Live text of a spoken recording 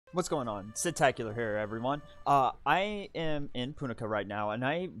What's going on? Sidtacular here, everyone. I am in Punica right now, and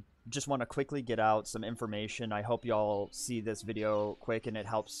I just want to quickly get out some information. I hope y'all see this video quick and it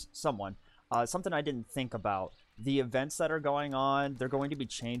helps someone. Something I didn't think about. The events that are going on, they're going to be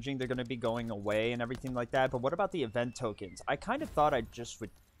changing, they're going to be going away and everything like that. But what about the event tokens? I kind of thought I just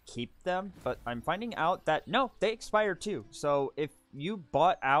would keep them, but I'm finding out that no, they expire too. So if you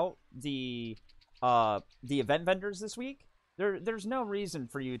bought out the event vendors this week, there's no reason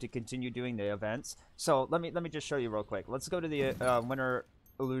for you to continue doing the events. So let me just show you real quick. Let's go to the Winter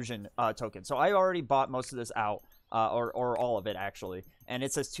Illusion token. So I already bought most of this out, or all of it actually, and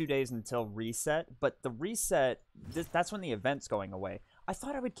it says 2 days until reset. But the reset, that's when the event's going away. I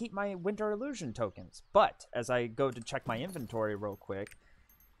thought I would keep my Winter Illusion tokens, but as I go to check my inventory real quick,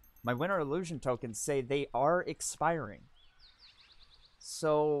 my Winter Illusion tokens say they are expiring.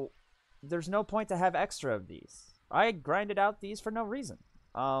 So there's no point to have extra of these. I grinded out these for no reason.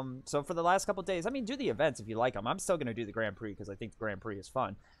 So for the last couple days, I mean, do the events if you like them. I'm still going to do the Grand Prix because I think the Grand Prix is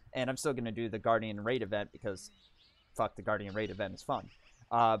fun. And I'm still going to do the Guardian Raid event because fuck, the Guardian Raid event is fun.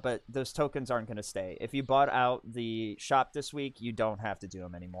 But those tokens aren't going to stay. If you bought out the shop this week, you don't have to do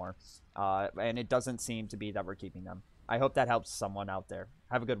them anymore. And it doesn't seem to be that we're keeping them. I hope that helps someone out there.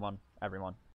 Have a good one, everyone.